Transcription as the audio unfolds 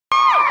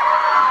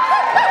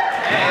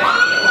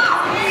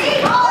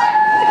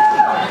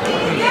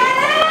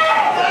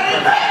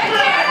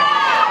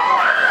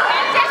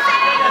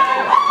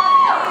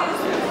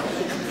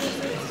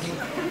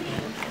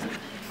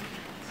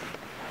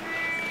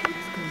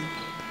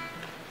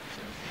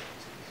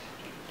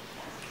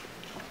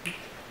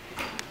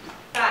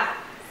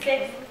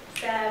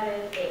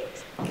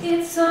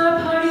It's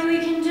our party, we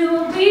can do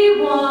what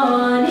we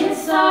want.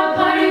 It's our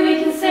party,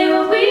 we can say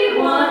what we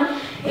want.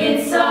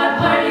 It's our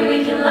party,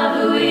 we can love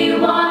who we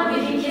want.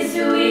 We can kiss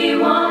who we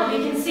want.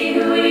 We can see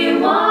who we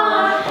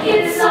want.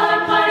 It's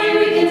our party,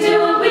 we can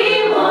do what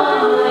we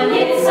want.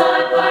 It's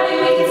our party,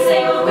 we can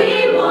say what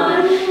we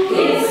want.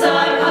 It's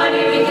our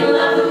party, we can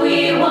love who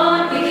we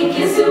want. We can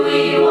kiss who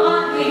we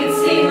want. We can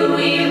see who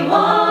we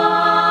want.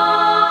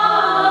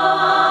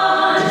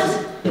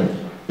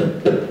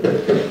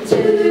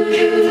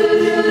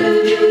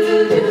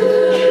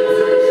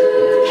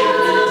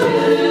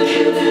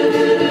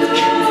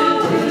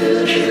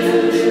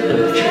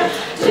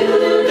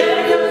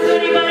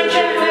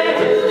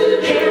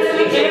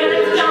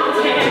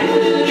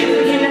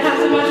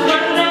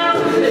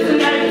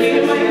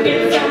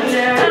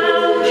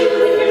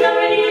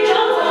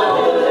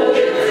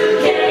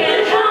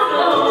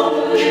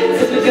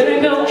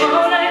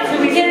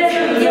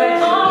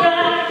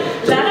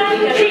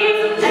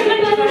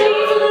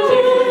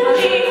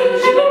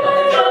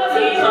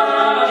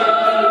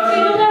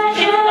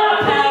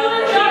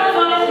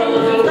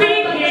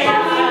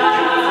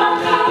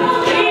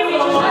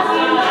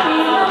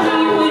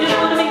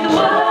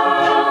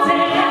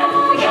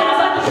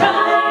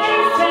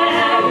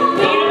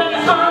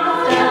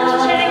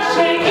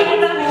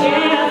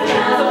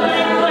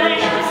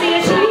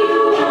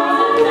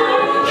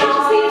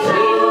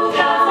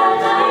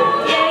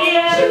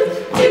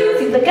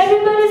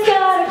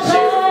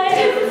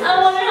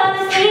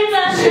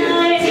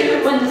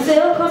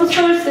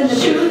 First and the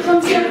truth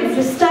comes second,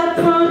 just stop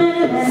for a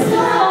minute and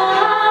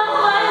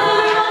why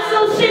are you so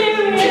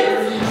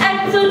serious?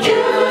 Act so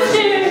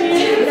serious.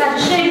 You got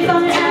your shades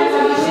on your ass,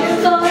 and you feel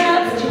so loud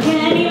that you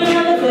can't even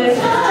have a good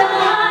time.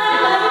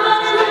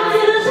 Everybody look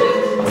to the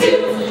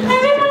truth.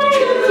 Everybody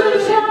look to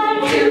the side.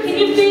 Can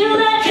you feel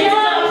that?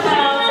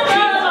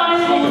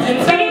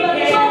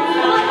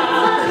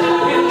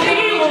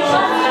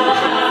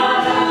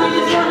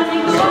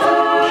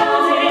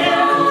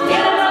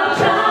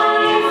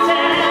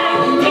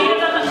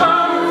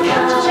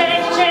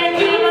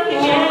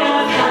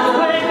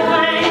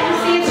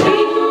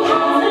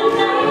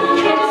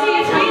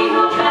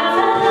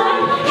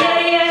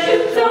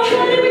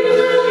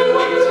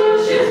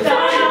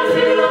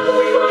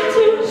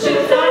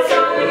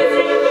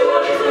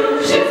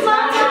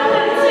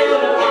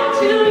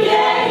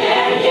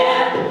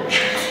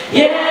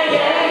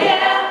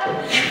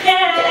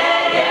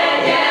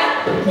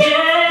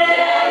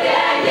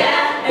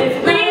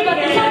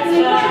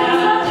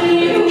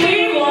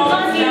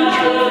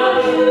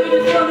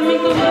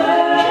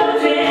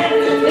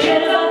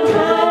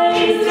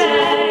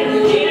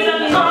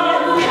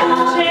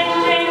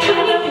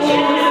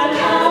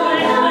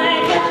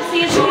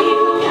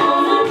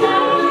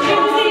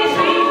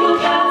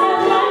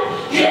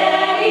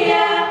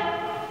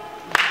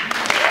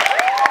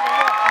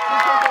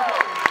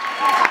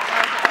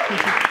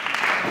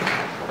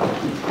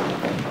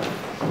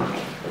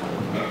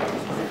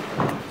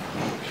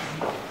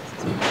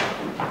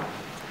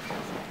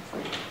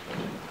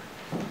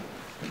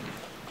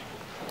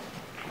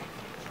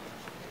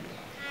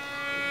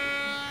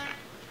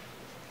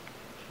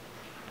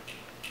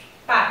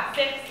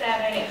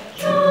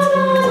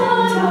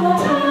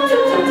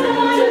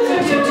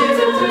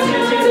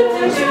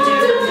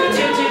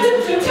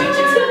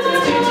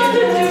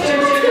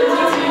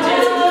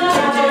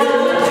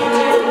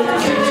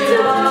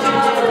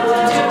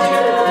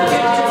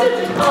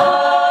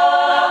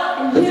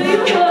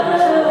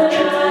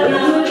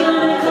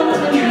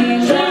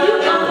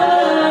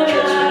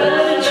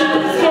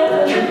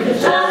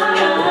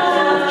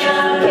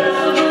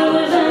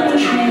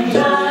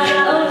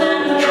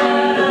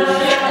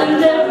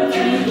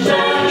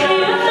 Thank you.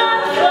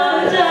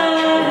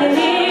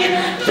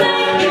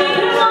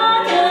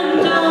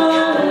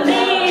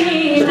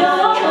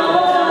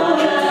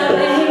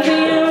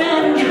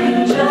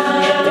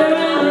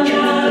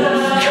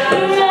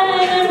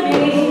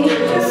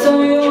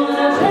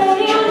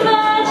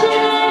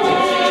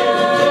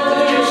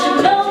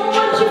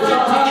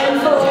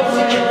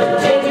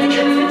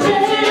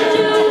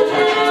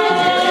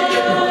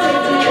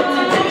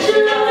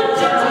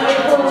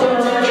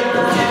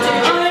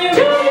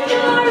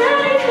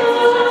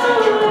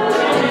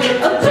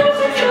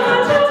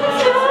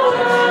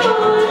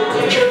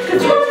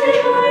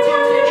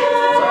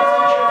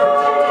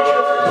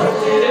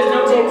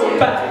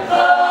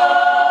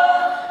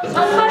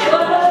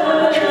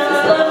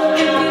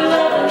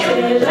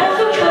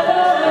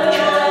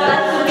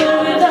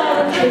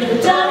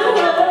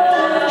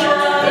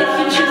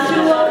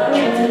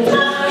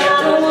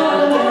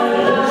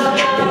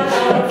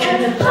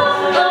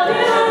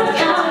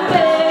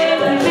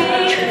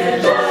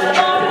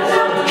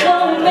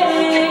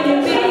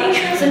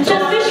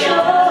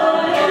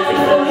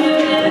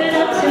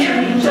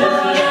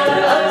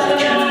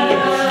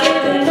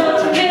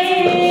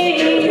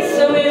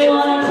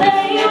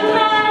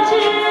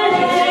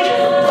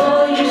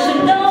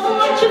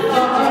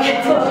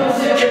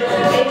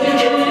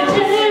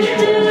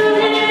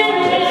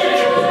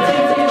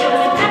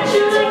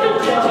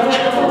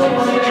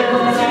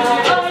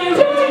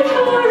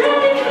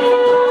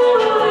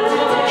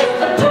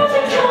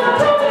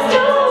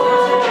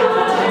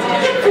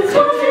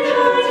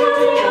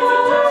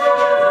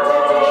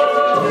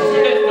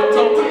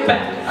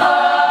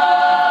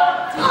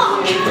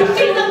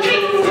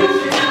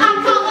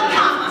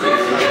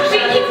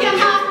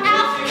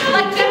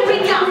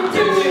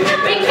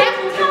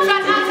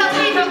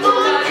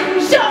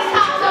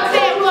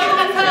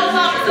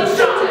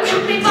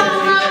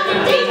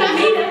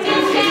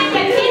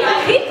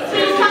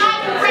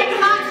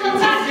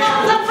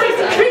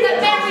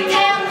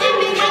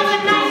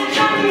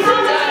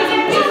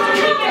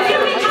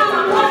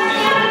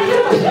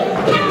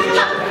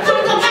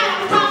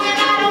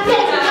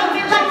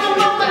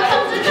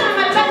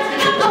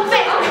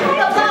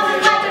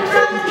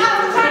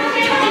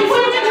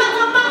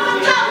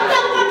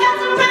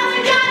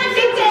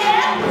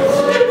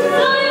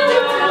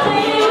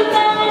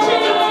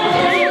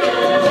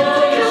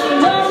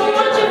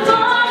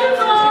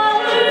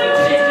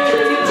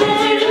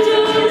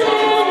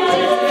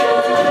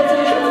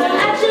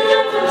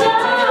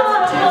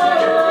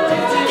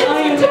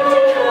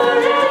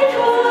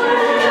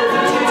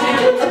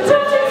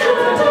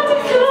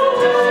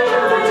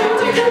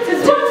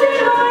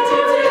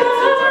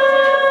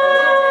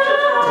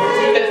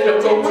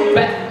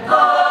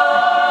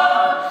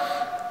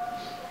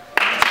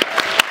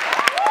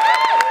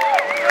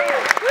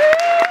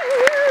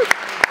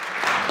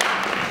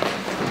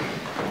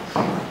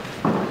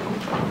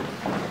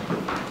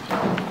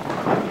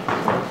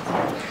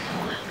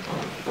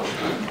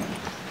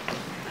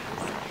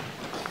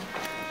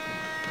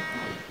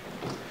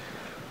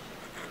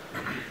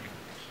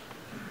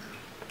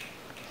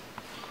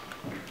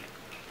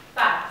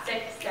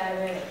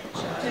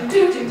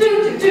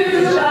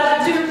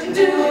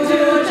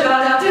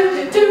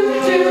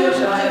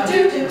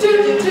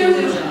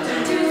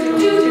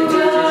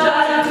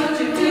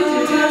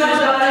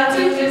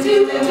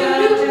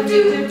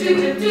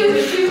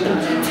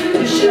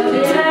 Shut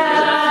it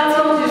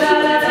out,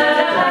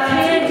 I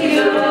can't hear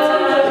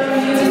your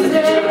music.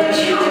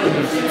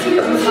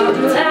 I'm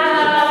talking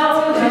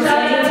loud,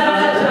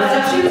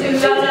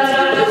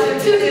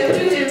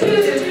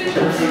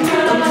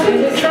 I'm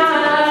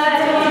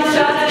criticized,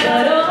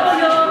 but all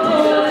your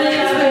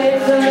bullets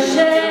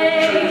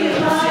ricochet.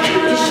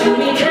 You shoot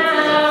me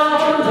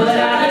down, but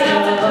I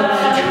get up.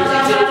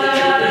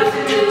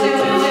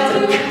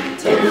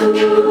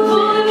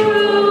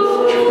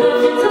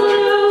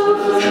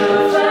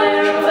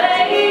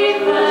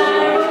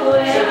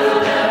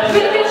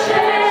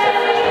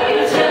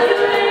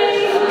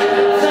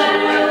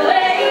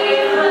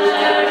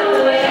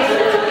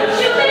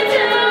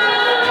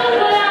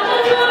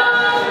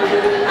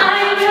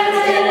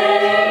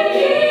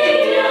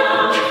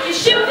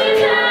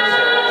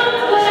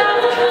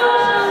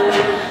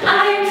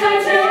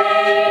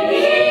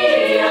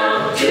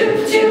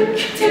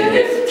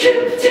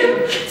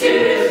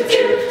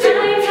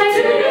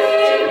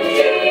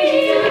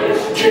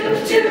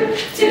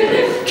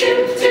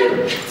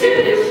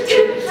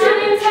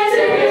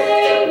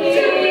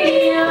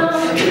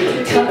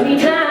 Cut me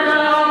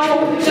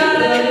down, if you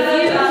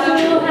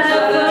have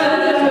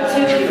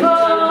to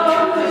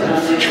fall,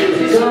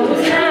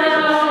 go now.